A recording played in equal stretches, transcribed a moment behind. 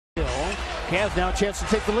Cavs now a chance to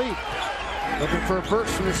take the lead. Looking for a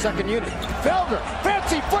burst from the second unit. Felder,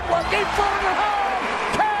 fancy footwork, Kay Felder home!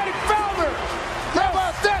 Kay Felder! How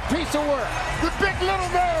about that piece of work? The big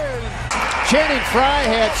little man! Channing Frye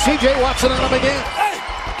had C.J. Watson on him again.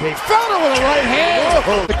 Kay Felder with a right hand!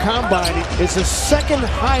 Whoa. The combine is the second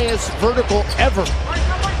highest vertical ever.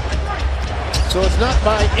 So it's not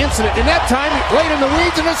by incident. And that time, he laid in the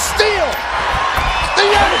weeds and a steal!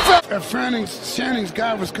 Shanning's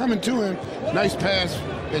guy was coming to him. Nice pass,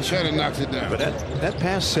 and Shannon knocks it down. But that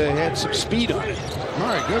pass had some speed on it.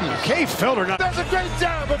 My goodness. Kay Felder does a great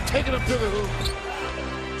job of taking him to the hoop.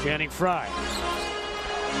 Channing Frye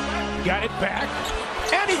got it back,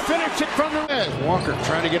 and he finished it from the rim. Walker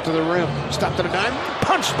trying to get to the rim. Stopped at a dime.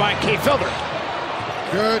 Punched by Kay Felder.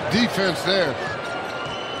 Good defense there.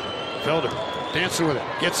 Felder dancing with it.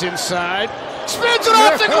 Gets inside. Spins it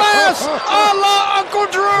off the glass! A la Uncle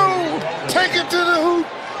Drew! Take it to the hoop,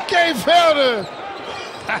 Kay Felder!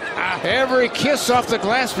 Every kiss off the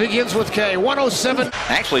glass begins with Kay. 107.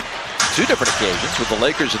 Actually, two different occasions with the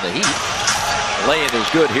Lakers and the Heat. Lay-in is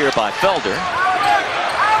good here by Felder.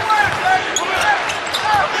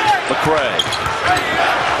 McCray,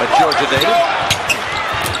 a Georgia native.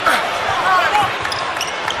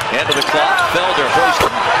 End of the clock. Felder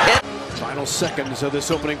hoisted. Final seconds of this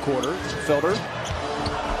opening quarter. Felder.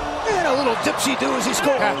 And a little dipsy-do as he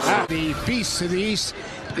scores. The beasts of the East,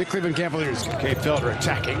 the Cleveland Cavaliers. Kay Felder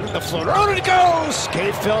attacking the floater. On it goes!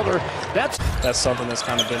 Kay Felder. That's something that's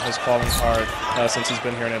kind of been his calling card since he's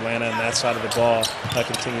been here in Atlanta, and that side of the ball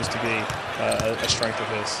continues to be a strength of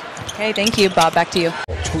his. Okay, thank you, Bob. Back to you.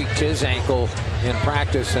 Tweaked his ankle in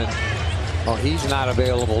practice, and he's not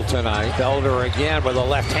available tonight. Felder again with a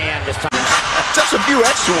left hand this time. Just a few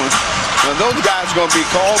extra ones. And those guys are going to be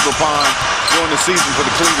called upon during the season for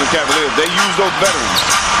the Cleveland Cavaliers. They use those veterans.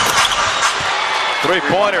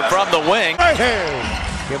 Three-pointer from the wing. Right hand.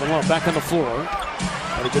 Kevin Love back on the floor.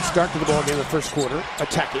 Had a good start to the ball game in the first quarter.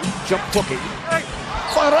 Attacking, jump hooking.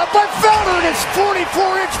 Followed up by Felder, and it's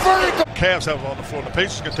 44-inch vertical. Cavs have it on the floor. The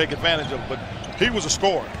Pacers can take advantage of it, but he was a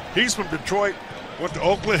scorer. He's from Detroit, went to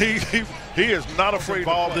Oakland. He is not afraid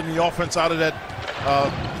involved in the offense out of that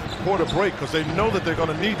quarter break, because they know that they're going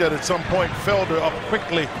to need that at some point. Felder up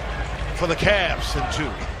quickly for the Cavs in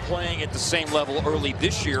two. Playing at the same level early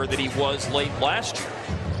this year that he was late last year.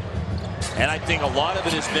 And I think a lot of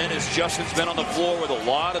it has been as Justin's been on the floor with a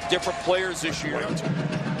lot of different players this year.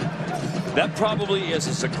 That probably is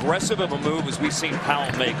as aggressive of a move as we've seen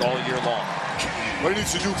Powell make all year long. But he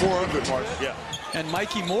needs to do more of it, Mark. Yeah. And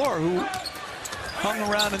Mikey Moore, who hung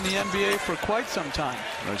around in the NBA for quite some time.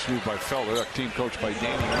 Nice move by Felder, team coached by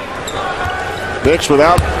Danny. Knicks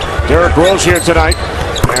without Derrick Rose here tonight,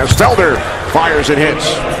 as Felder fires and hits.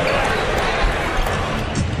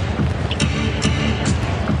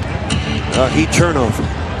 Heat turnover.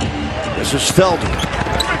 This is Felder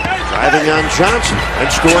driving on Johnson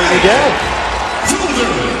and scoring again.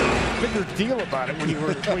 Bigger deal about it when you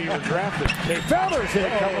were drafted. Kay Felder's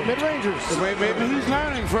hit a couple mid-rangers. Maybe he's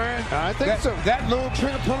learning, Fred. I think so. That little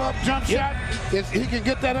pull-up jump shot, he can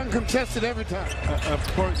get that uncontested every time. A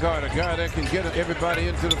point guard, a guy that can get everybody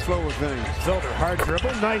into the flow of things. Felder, hard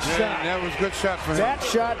dribble, nice shot. That was a good shot for him. That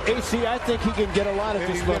shot, AC, I think he can get a lot of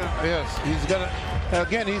this level. Yes, he's gonna.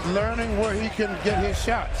 Again, he's learning where he can get his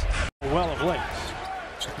shots. Well of late.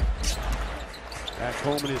 Back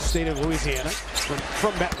home in his state of Louisiana,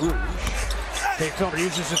 from Baton Rouge. Kay Felder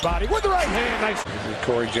uses his body with the right hand. Nice.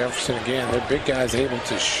 Corey Jefferson again. Their big guys able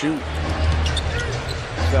to shoot.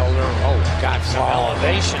 Felder, got some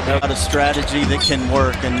elevation. A strategy that can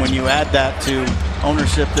work, and when you add that to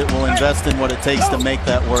ownership that will invest in what it takes to make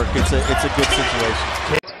that work, it's a good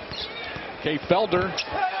situation. Kay Felder.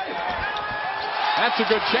 That's a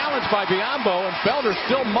good challenge by Biyombo, and Felder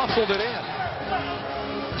still muscled it in.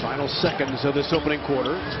 Final seconds of this opening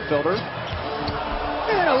quarter. Felder.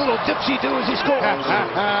 And a little dipsy-do as he scores.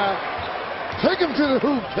 Take him to the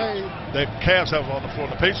hoop, Kay. The Cavs have it on the floor.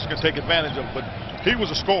 The Pacers can take advantage of it, but he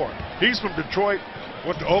was a scorer. He's from Detroit,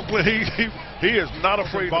 went to Oakland. He is not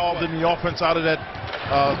afraid involved in the offense out of that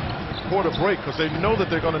quarter break, because they know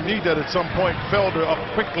that they're going to need that at some point. Felder up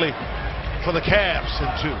quickly for the Cavs in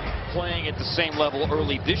two. Playing at the same level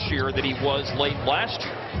early this year that he was late last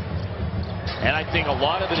year. And I think a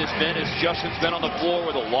lot of it has been as Justin's been on the floor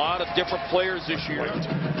with a lot of different players this year.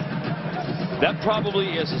 That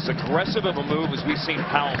probably is as aggressive of a move as we've seen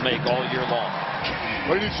Powell make all year long.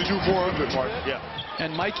 But he needs to do more of it, Mark. Yeah.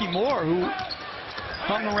 And Mikey Moore, who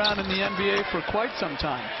hung around in the NBA for quite some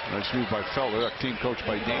time. Nice move by Felder, team coached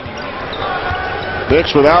by Danny.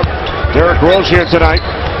 Knicks without Derrick Rose here tonight,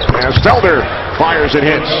 as Felder fires and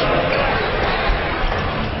hits.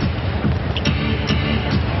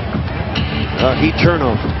 Heat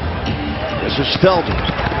turnover. This is Felder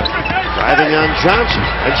driving on Johnson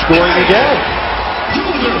and scoring again.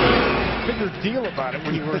 Bigger deal about it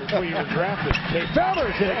when you were drafted. Kay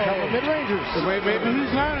Felder's hit a couple of mid-rangers. Maybe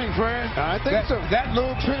he's learning, Fred. I think so. That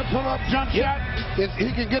little trigger pull-up jump shot,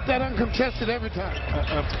 he can get that uncontested every time.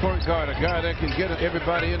 A point guard, a guy that can get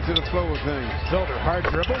everybody into the flow of things. Felder, hard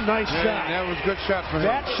dribble, nice shot. That was a good shot for him.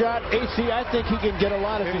 That shot, AC, I think he can get a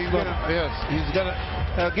lot of his money. Yes, he's gonna.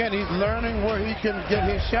 Again, he's learning where he can get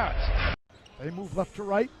his shots. They move left to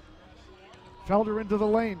right. Felder into the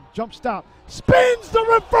lane, jump stop, spins the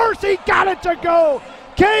reverse, he got it to go!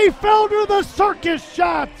 Kay Felder, the circus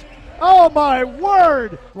shot! Oh my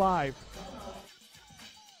word! Live.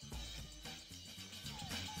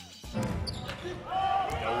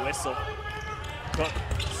 No whistle.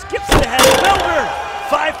 Skips it ahead, Felder!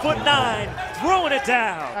 5'9", throwing it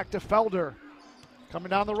down. Back to Felder.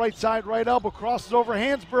 Coming down the right side, right elbow, crosses over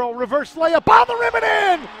Hansborough, reverse layup, on the rim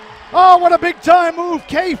and in! Oh, what a big time move,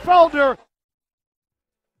 Kay Felder!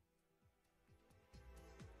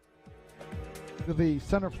 To the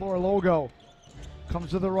center floor logo, comes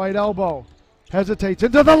to the right elbow, hesitates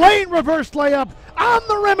into the lane, reverse layup, on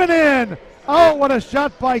the rim and in! Oh, what a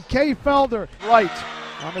shot by Kay Felder. Right,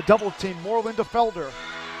 on the double team, Moreland to Felder.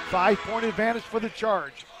 5-point advantage for the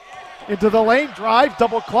Charge. Into the lane, drive,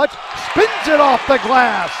 double clutch, spins it off the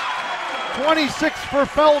glass. 26 for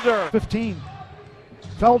Felder. 15.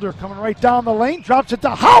 Felder coming right down the lane, drops it to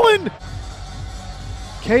Holland.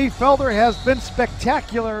 Kay Felder has been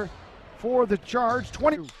spectacular for the Charge.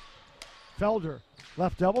 20. Felder,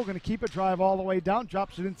 left elbow, going to keep it, drive all the way down,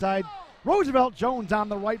 drops it inside. Roosevelt Jones on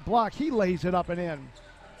the right block. He lays it up and in.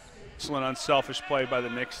 Excellent unselfish play by the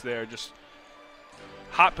Knicks there. Just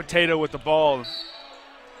hot potato with the ball.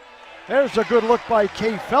 There's a good look by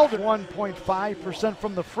Kay Felder. 1.5%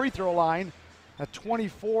 from the free throw line at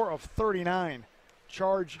 24 of 39.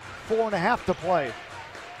 Charge 4.5 to play.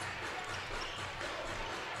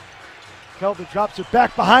 Felder drops it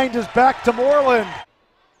back behind his back to Moreland.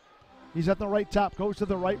 He's at the right top, goes to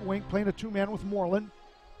the right wing, playing a two-man with Moreland.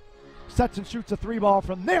 Sets and shoots a three ball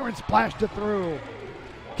from there and splashed it through.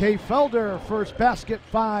 Kay Felder, first basket,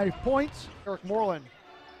 5 points. Eric Moreland.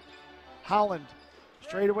 Holland,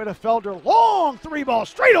 straight away to Felder. Long three ball,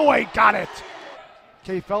 straight away, got it.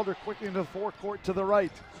 Kay Felder quickly into the forecourt to the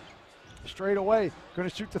right. Straight away, going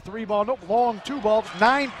to shoot the three ball. Nope, long two ball,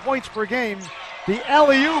 9 points per game. The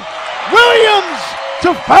alley-oop, Williams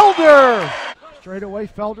to Felder. Straight away,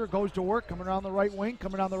 Felder goes to work, coming around the right wing,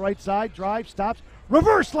 coming down the right side, drive, stops,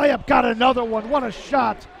 reverse layup, got another one. What a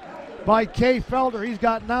shot by Kay Felder. He's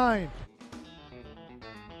got 9.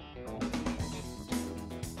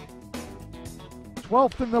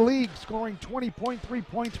 Twelfth in the league, scoring 20.3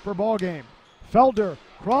 points per ball game. Felder,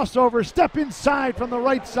 crossover, step inside from the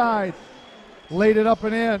right side. Laid it up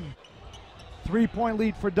and in. 3-point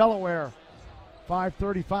lead for Delaware.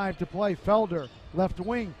 5:35 to play. Felder, left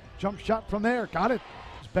wing, jump shot from there, got it.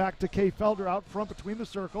 Back to Kay Felder out front between the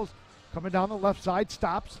circles. Coming down the left side,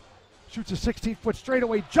 stops. Shoots a 16-foot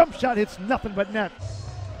straightaway, jump shot, hits nothing but net.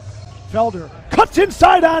 Felder cuts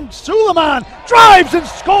inside on Suleiman, drives and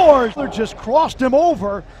scores. They just crossed him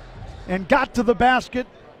over and got to the basket.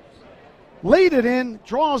 Laid it in,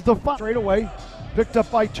 draws the foul. Straight away, picked up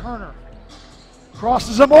by Turner.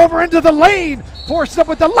 Crosses him over into the lane, forced up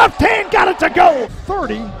with the left hand, got it to go.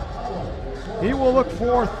 30. He will look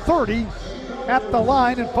for 30 at the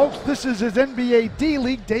line. And folks, this is his NBA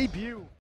D-League debut.